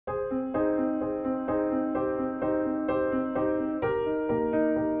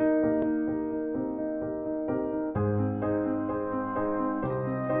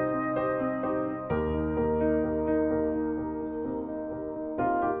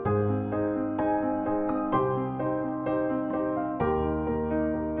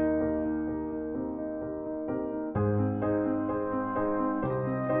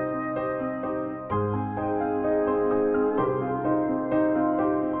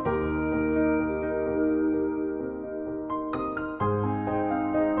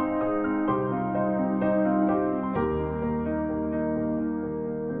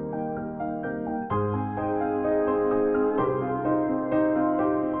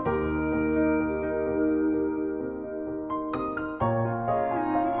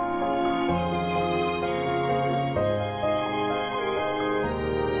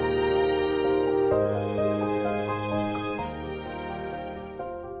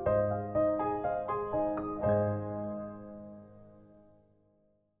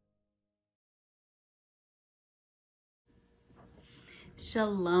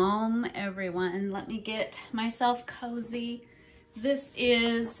Shalom, everyone. Let me get myself cozy. This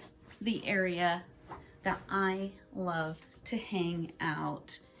is the area that I love to hang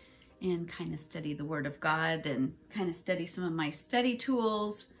out and kind of study the Word of God and kind of study some of my study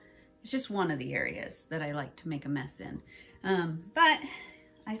tools. It's just one of the areas that I like to make a mess in. But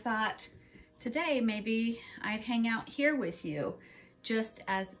I thought today maybe I'd hang out here with you just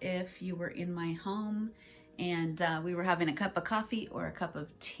as if you were in my home and we were having a cup of coffee or a cup of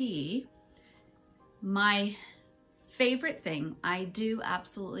tea. My favorite thing, I do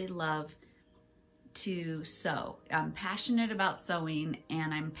absolutely love to sew. I'm passionate about sewing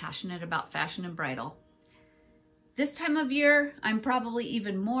and I'm passionate about fashion and bridal. This time of year, I'm probably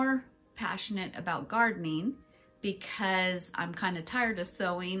even more passionate about gardening because I'm kind of tired of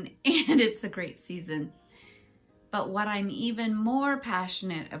sewing and it's a great season. But what I'm even more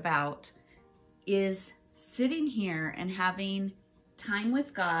passionate about is sitting here and having time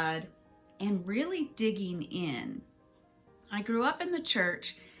with God and really digging in. I grew up in the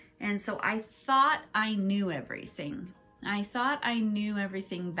church, and so I thought I knew everything. I thought I knew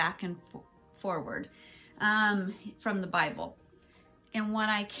everything back and forward from the Bible. And what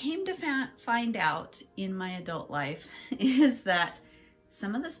I came to find out in my adult life is that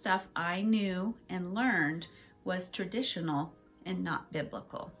some of the stuff I knew and learned was traditional and not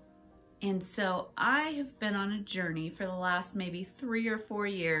biblical. And so I have been on a journey for the last maybe 3 or 4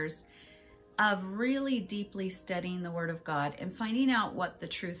 years of really deeply studying the Word of God and finding out what the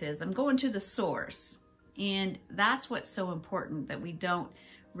truth is. I'm going to the source. And that's what's so important, that we don't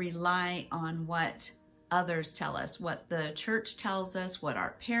rely on what others tell us, what the church tells us, what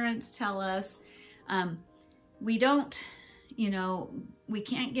our parents tell us. We don't, we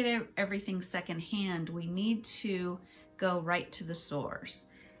can't get everything secondhand. We need to go right to the source.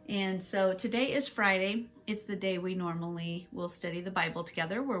 And so today is Friday. It's the day we normally will study the Bible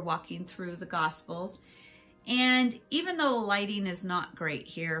together. We're walking through the Gospels. And even though the lighting is not great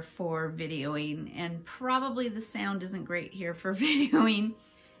here for videoing, and probably the sound isn't great here for videoing,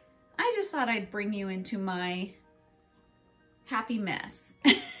 I just thought I'd bring you into my happy mess.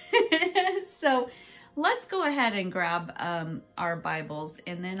 So let's go ahead and grab our Bibles,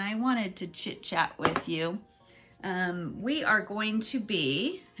 and then I wanted to chit-chat with you. We are going to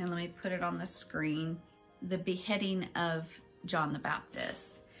be, and let me put it on the screen, the beheading of John the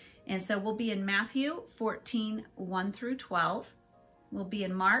Baptist. And so we'll be in Matthew 14, 1 through 12. We'll be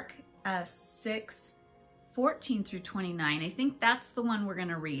in Mark 6, 14 through 29. I think that's the one we're going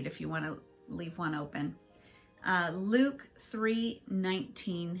to read if you want to leave one open. Luke 3,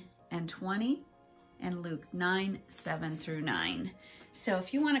 19 and 20, and Luke 9, 7 through 9. So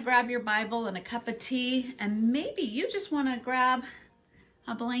if you want to grab your Bible and a cup of tea, and maybe you just want to grab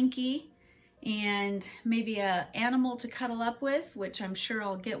a blankie and maybe an animal to cuddle up with, which I'm sure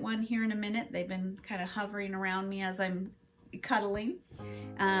I'll get one here in a minute. They've been kind of hovering around me as I'm cuddling,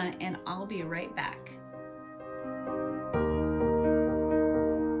 and I'll be right back.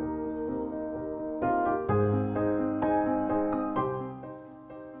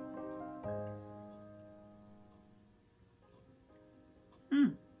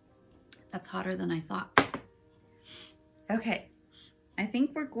 That's hotter than I thought. Okay, I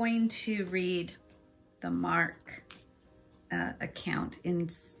think we're going to read the Mark account in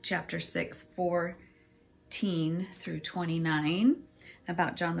chapter 6, 14 through 29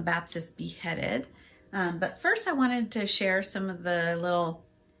 about John the Baptist beheaded. But first I wanted to share some of the little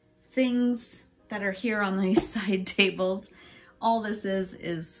things that are here on these side tables. All this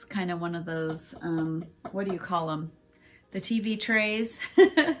is kind of one of those, what do you call them? The TV trays.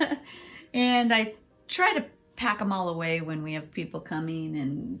 And I try to pack them all away when we have people coming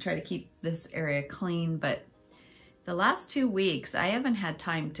and try to keep this area clean. But the last 2 weeks, I haven't had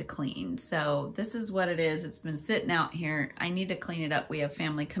time to clean. So this is what it is. It's been sitting out here. I need to clean it up. We have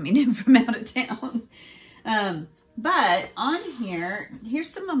family coming in from out of town. But on here, here's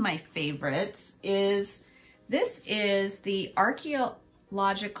some of my favorites. This is the Archaeology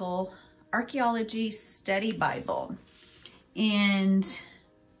Study Bible. And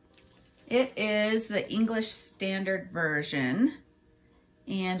it is the English Standard Version,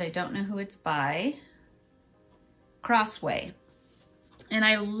 and I don't know who it's by, Crossway. And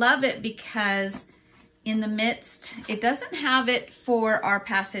I love it because in the midst, it doesn't have it for our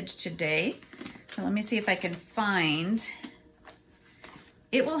passage today. So let me see if I can find.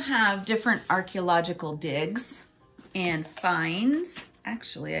 It will have different archaeological digs and finds.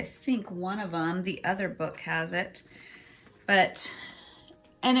 Actually, I think one of them, the other book has it,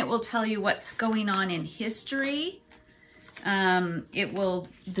 and it will tell you what's going on in history. It will,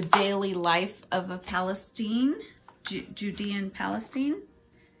 the daily life of a Palestine. Judean Palestine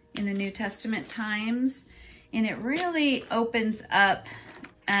in the New Testament times. And it really opens up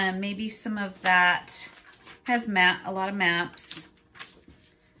maybe some of that, has a lot of maps,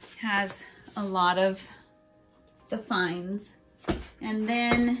 has a lot of the finds. And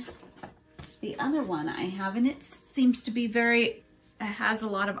then the other one I have, and it seems to be it has a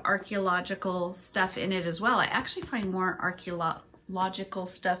lot of archaeological stuff in it as well. I actually find more archaeological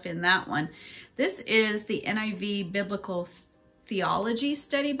stuff in that one. This is the NIV Biblical Theology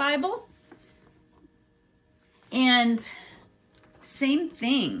Study Bible. And same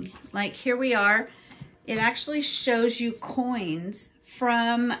thing, like here we are. It actually shows you coins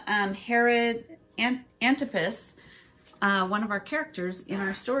from Herod Antipas, one of our characters in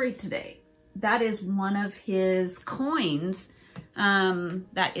our story today. That is one of his coins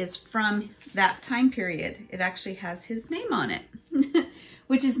that is from that time period. It actually has his name on it,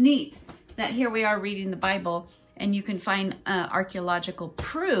 which is neat that here we are reading the Bible and you can find archaeological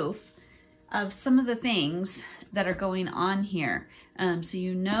proof of some of the things that are going on here. So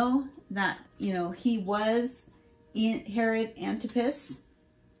you know that, he was in, Herod Antipas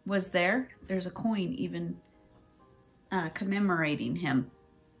was there. There's a coin even commemorating him.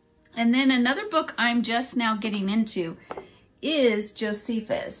 And then another book I'm just now getting into is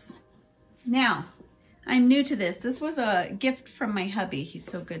Josephus. Now, I'm new to this. This was a gift from my hubby. He's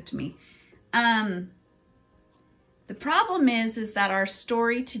so good to me. The problem is that our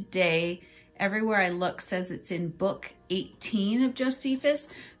story today, everywhere I look, says it's in book 18 of Josephus.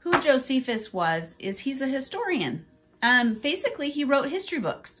 Who Josephus was is he's a historian. Basically, he wrote history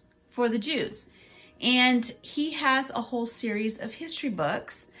books for the Jews. And he has a whole series of history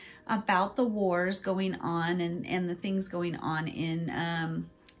books about the wars going on and the things going on in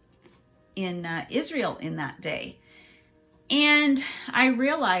Israel in that day. And I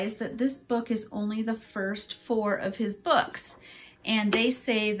realized that this book is only the first 4 of his books. And they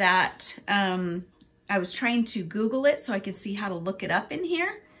say that, I was trying to Google it so I could see how to look it up in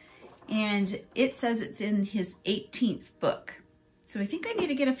here. And it says it's in his 18th book. So I think I need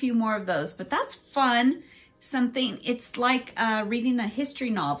to get a few more of those, but that's fun. It's like reading a history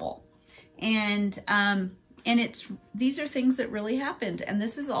novel. And these are things that really happened. And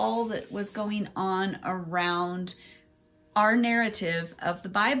this is all that was going on around our narrative of the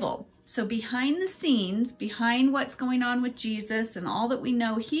Bible. So behind the scenes, behind what's going on with Jesus and all that we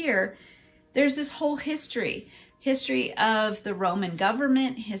know here, there's this whole history of the Roman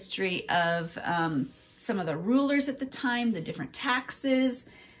government, history of some of the rulers at the time, the different taxes.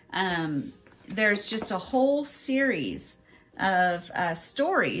 There's just a whole series of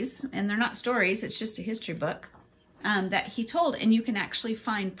stories, and they're not stories, it's just a history book that he told. And you can actually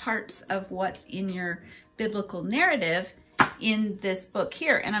find parts of what's in your biblical narrative in this book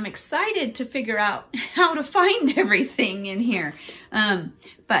here. And I'm excited to figure out how to find everything in here.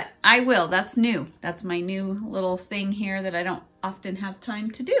 But I will, that's new. That's my new little thing here that I don't often have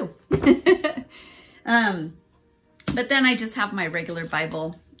time to do. But then I just have my regular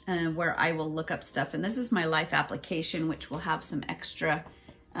Bible where I will look up stuff. And this is my life application, which will have some extra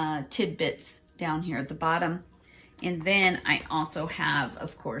tidbits down here at the bottom. And then I also have,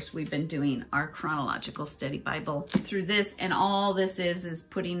 of course, we've been doing our chronological study Bible through this. And all this is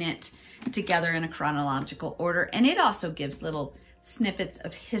putting it together in a chronological order. And it also gives little snippets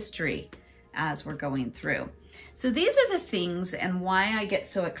of history as we're going through. So these are the things and why I get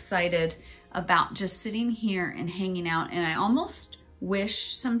so excited about just sitting here and hanging out. And I almost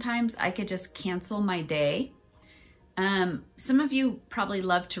wish sometimes I could just cancel my day. Some of you probably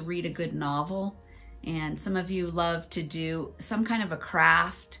love to read a good novel, and some of you love to do some kind of a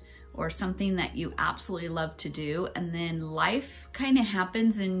craft or something that you absolutely love to do. And then life kind of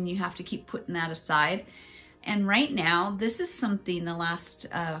happens and you have to keep putting that aside. And right now, this is something the last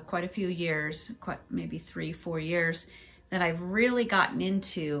quite a few years, maybe 3-4 years, that I've really gotten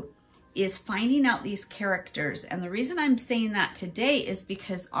into, is finding out these characters. And the reason I'm saying that today is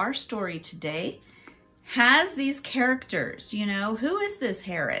because our story today has these characters. Who is this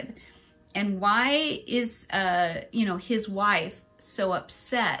Herod? And why is, his wife so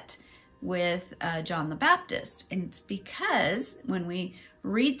upset with John the Baptist? And it's because when we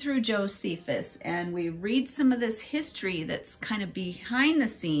read through Josephus and we read some of this history that's kind of behind the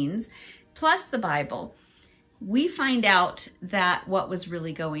scenes, plus the Bible, we find out that what was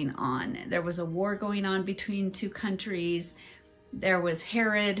really going on. There was a war going on between 2 countries. There was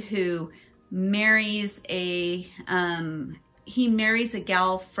Herod who marries a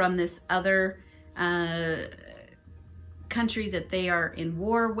gal from this other country that they are in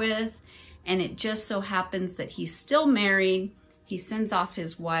war with. And it just so happens that he's still married. He sends off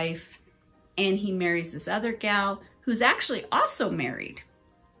his wife and he marries this other gal who's actually also married.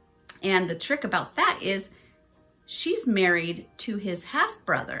 And the trick about that is she's married to his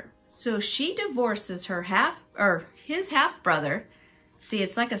half-brother. So she divorces his half-brother. See,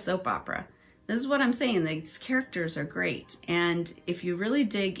 it's like a soap opera. This is what I'm saying. These characters are great. And if you really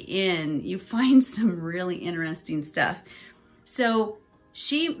dig in, you find some really interesting stuff. So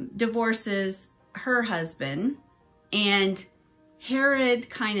she divorces her husband, and Herod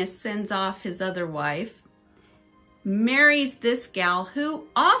kind of sends off his other wife, marries this gal who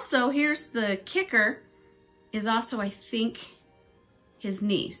also, here's the kicker, is also, I think, his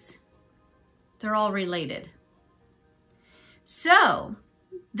niece. They're all related. So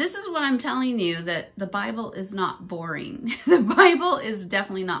this is what I'm telling you, that the Bible is not boring. The Bible is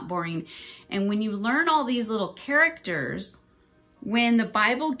definitely not boring. And when you learn all these little characters, when the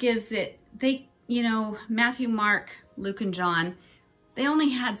Bible gives it, Matthew, Mark, Luke, and John, they only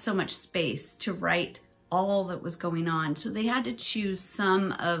had so much space to write all that was going on. So they had to choose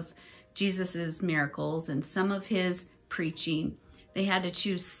some of Jesus's miracles and some of his preaching. They had to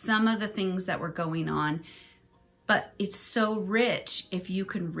choose some of the things that were going on. But it's so rich if you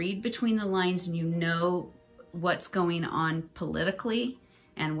can read between the lines and you know what's going on politically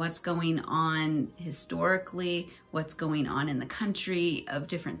and what's going on historically, what's going on in the country of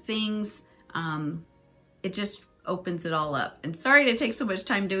different things. It just opens it all up. And sorry to take so much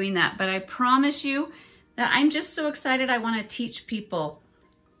time doing that, but I promise you that I'm just so excited. I want to teach people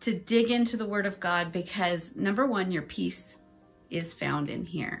to dig into the Word of God, because number one, your peace is found in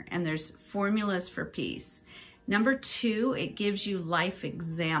here, and there's formulas for peace. Number two, it gives you life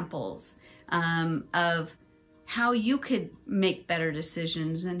examples of how you could make better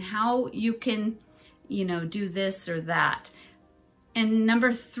decisions and how you can, do this or that. And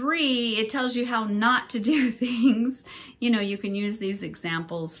number three, it tells you how not to do things. You can use these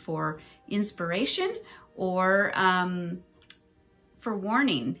examples for inspiration or for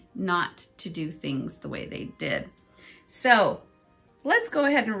warning not to do things the way they did. So let's go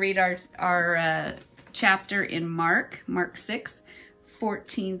ahead and read our chapter in Mark 6,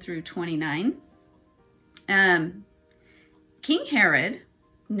 14 through 29. King Herod,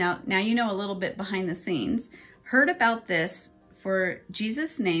 now you know a little bit behind the scenes, heard about this, for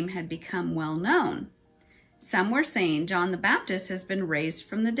Jesus' name had become well known. Some were saying John the Baptist has been raised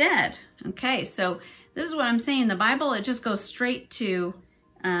from the dead. Okay, so this is what I'm saying. The Bible, it just goes straight to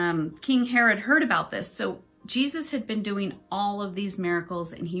King Herod heard about this. So Jesus had been doing all of these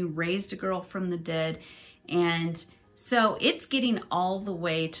miracles, and he raised a girl from the dead. And so it's getting all the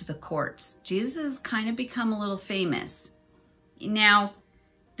way to the courts. Jesus has kind of become a little famous. Now,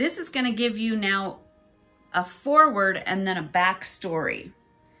 this is going to give you now a forward and then a backstory.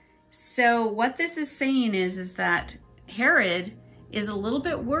 So what this is saying is that Herod is a little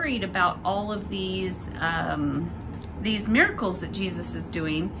bit worried about all of these miracles that Jesus is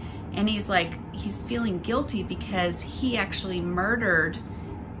doing. And he's feeling guilty because he actually murdered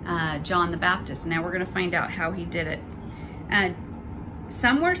John the Baptist. Now we're going to find out how he did it.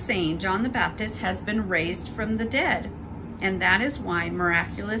 Some were saying John the Baptist has been raised from the dead, and that is why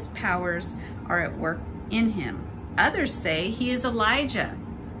miraculous powers are at work in him. Others say he is Elijah.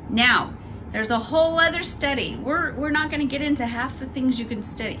 Now, there's a whole other study. We're not going to get into half the things you can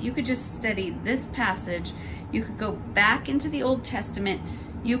study. You could just study this passage. You could go back into the Old Testament.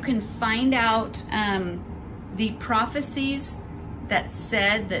 You can find out the prophecies that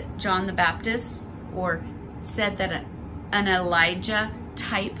said that John the Baptist, or said that an Elijah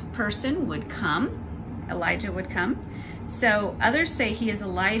type person would come. Elijah would come. So others say he is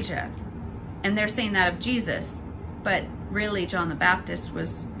Elijah, and they're saying that of Jesus, but really John the Baptist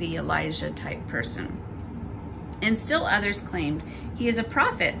was the Elijah type person. And still others claimed he is a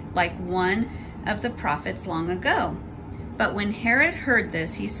prophet, like one of the prophets long ago. But when Herod heard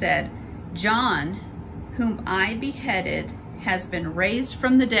this, he said, John, whom I beheaded, has been raised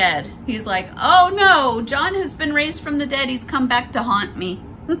from the dead. He's like, oh no, John has been raised from the dead. He's come back to haunt me.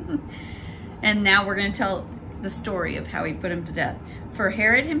 And now we're going to tell the story of how he put him to death. For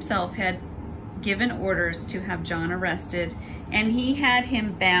Herod himself had given orders to have John arrested, and he had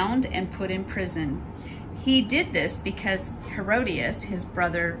him bound and put in prison. He did this because Herodias, his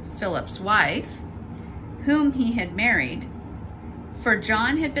brother Philip's wife, whom he had married, for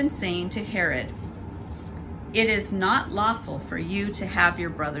John had been saying to Herod, it is not lawful for you to have your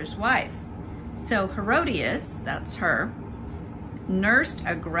brother's wife. So Herodias, that's her, nursed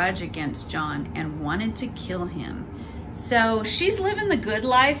a grudge against John and wanted to kill him. So she's living the good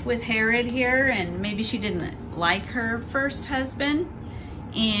life with Herod here, and maybe she didn't like her first husband.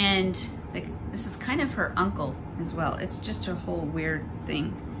 And this is kind of her uncle as well. It's just a whole weird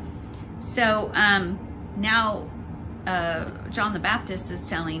thing. So now John the Baptist is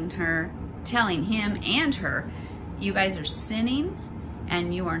telling him and her, you guys are sinning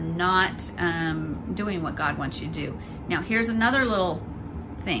and you are not doing what God wants you to do. Now, here's another little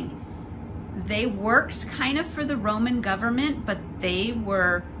thing. They worked kind of for the Roman government, but they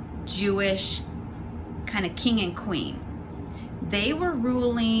were Jewish, kind of king and queen. They were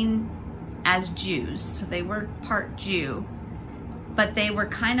ruling as Jews, so they were part Jew, but they were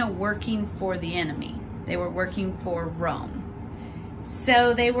kind of working for the enemy. They were working for Rome.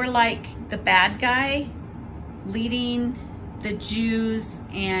 So they were like the bad guy leading the Jews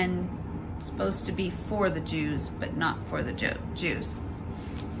and supposed to be for the Jews, but not for the Jews.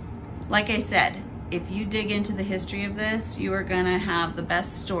 Like I said, if you dig into the history of this, you are gonna have the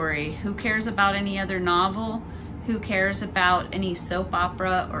best story. Who cares about any other novel? Who cares about any soap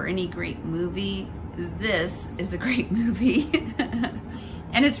opera or any great movie? This is a great movie.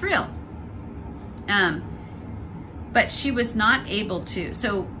 And it's real. But she was not able to.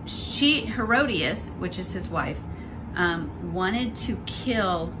 So Herodias, which is his wife, wanted to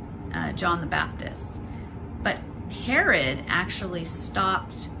kill John the Baptist. But Herod actually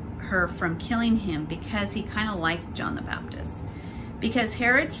stopped her from killing him because he kind of liked John the Baptist. Because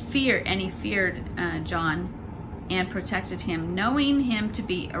Herod feared John and protected him, knowing him to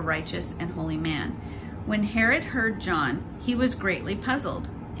be a righteous and holy man. When Herod heard John, he was greatly puzzled,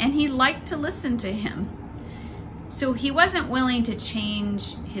 and he liked to listen to him. So he wasn't willing to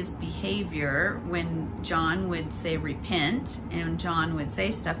change his behavior when John would say repent and John would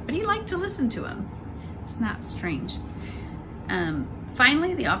say stuff, but he liked to listen to him. It's not strange.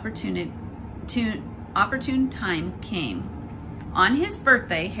 Finally, the opportune time came. On his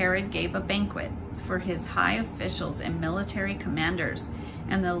birthday, Herod gave a banquet for his high officials and military commanders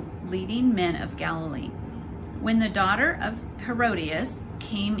and the leading men of Galilee. When the daughter of Herodias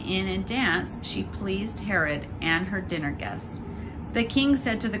came in and danced, she pleased Herod and her dinner guests. The king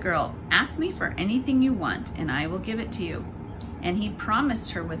said to the girl, "Ask me for anything you want, and I will give it to you." And he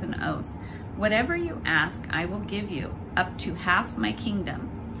promised her with an oath, "Whatever you ask, I will give you, up to half my kingdom."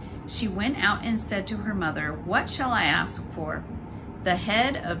 She went out and said to her mother, "What shall I ask for?" "The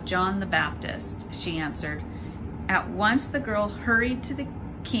head of John the Baptist," she answered. At once the girl hurried to the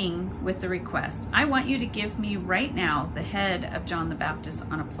king with the request, "I want you to give me right now the head of John the Baptist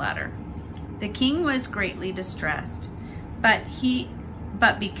on a platter." The king was greatly distressed, but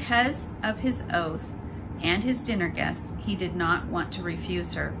because of his oath and his dinner guests, he did not want to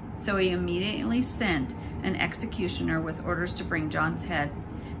refuse her. So he immediately sent an executioner with orders to bring John's head.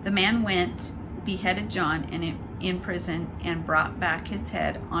 The man went, beheaded John in prison, and brought back his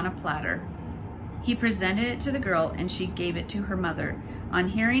head on a platter. He presented it to the girl, and she gave it to her mother. On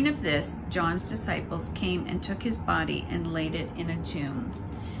hearing of this, John's disciples came and took his body and laid it in a tomb.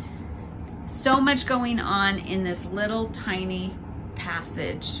 So much going on in this little tiny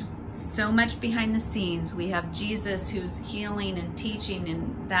passage. So much behind the scenes. We have Jesus who's healing and teaching,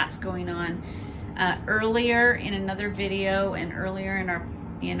 and that's going on. Earlier in another video and earlier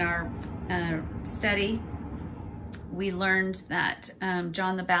in our study, we learned that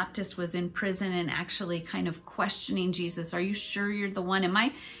John the Baptist was in prison and actually kind of questioning Jesus. "Are you sure you're the one? Am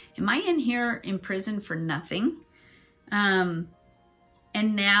I in here in prison for nothing?"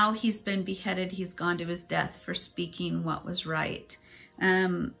 And now he's been beheaded. He's gone to his death for speaking what was right.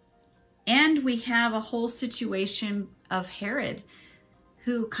 And we have a whole situation of Herod,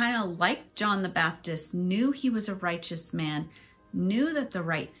 who kind of liked John the Baptist, knew he was a righteous man, knew that the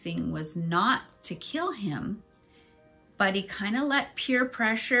right thing was not to kill him, but he kind of let peer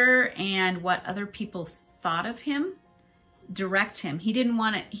pressure and what other people thought of him direct him. He didn't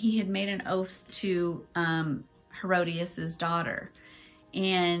want it. He had made an oath to Herodias's daughter,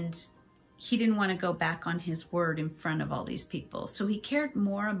 and he didn't want to go back on his word in front of all these people. So he cared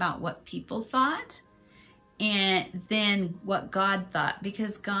more about what people thought and then what God thought,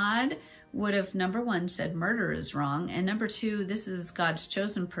 because God would have, number one, said murder is wrong, and number two, this is God's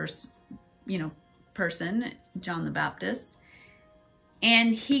chosen person, John the Baptist,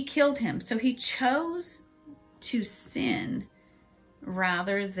 and he killed him. So he chose to sin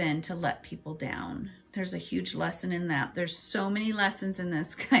rather than to let people down. There's a huge lesson in that. There's so many lessons in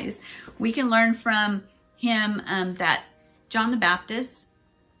this, guys. We can learn from him that John the Baptist,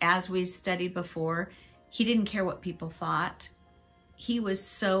 as we studied before, he didn't care what people thought. He was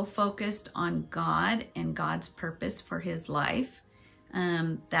so focused on God and God's purpose for his life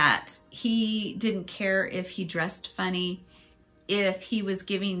that he didn't care if he dressed funny, if he was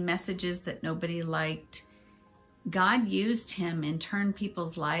giving messages that nobody liked. God used him and turned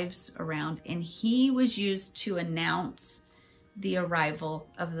people's lives around, and he was used to announce the arrival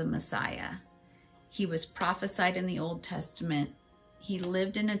of the Messiah. He was prophesied in the Old Testament. He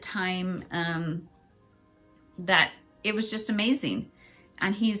lived in a time that it was just amazing.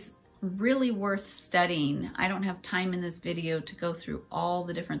 And he's really worth studying. I don't have time in this video to go through all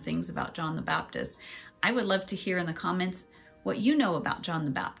the different things about John the Baptist. I would love to hear in the comments what you know about John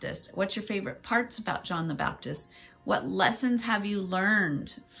the Baptist. What's your favorite parts about John the Baptist? What lessons have you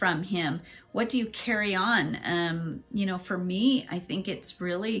learned from him? What do you carry on? You know, for me, I think it's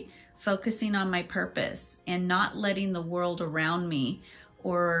really focusing on my purpose and not letting the world around me,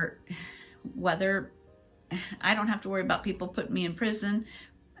 or whether I don't have to worry about people putting me in prison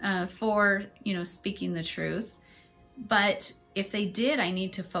for, you know, speaking the truth. But if they did, I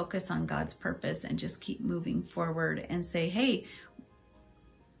need to focus on God's purpose and just keep moving forward and say, hey,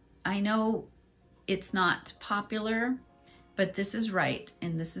 I know it's not popular, but this is right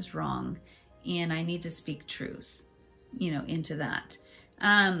and this is wrong. And I need to speak truth, you know, into that.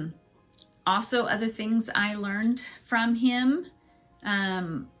 Also, other things I learned from him,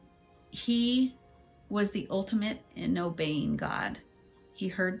 he was the ultimate in obeying God. He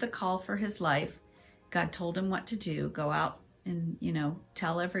heard the call for his life. God told him what to do. Go out and, you know,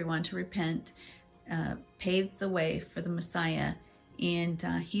 tell everyone to repent, pave the way for the Messiah. And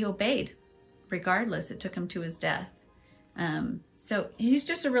he obeyed. Regardless, it took him to his death. So he's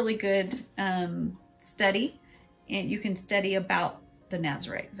just a really good study. And you can study about the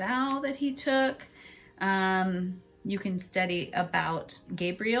Nazirite vow that he took. You can study about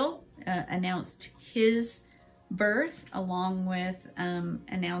Gabriel announced his birth along with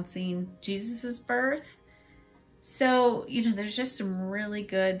announcing Jesus's birth. So, you know, there's just some really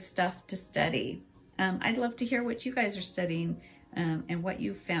good stuff to study. I'd love to hear what you guys are studying and what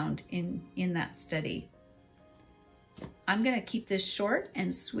you found in that study. I'm going to keep this short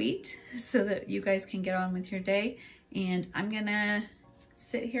and sweet so that you guys can get on with your day. And I'm going to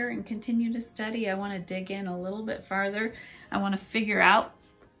sit here and continue to study. I want to dig in a little bit farther. I want to figure out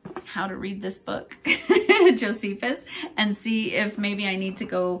how to read this book, Josephus, and see if maybe I need to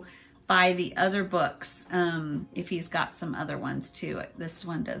go buy the other books, if he's got some other ones too. This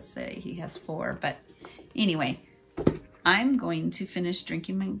one does say he has 4, but anyway, I'm going to finish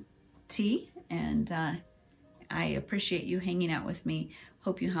drinking my tea, and I appreciate you hanging out with me.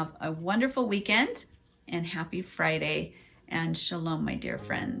 Hope you have a wonderful weekend, and happy Friday, and shalom, my dear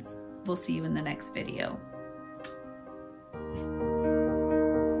friends. We'll see you in the next video.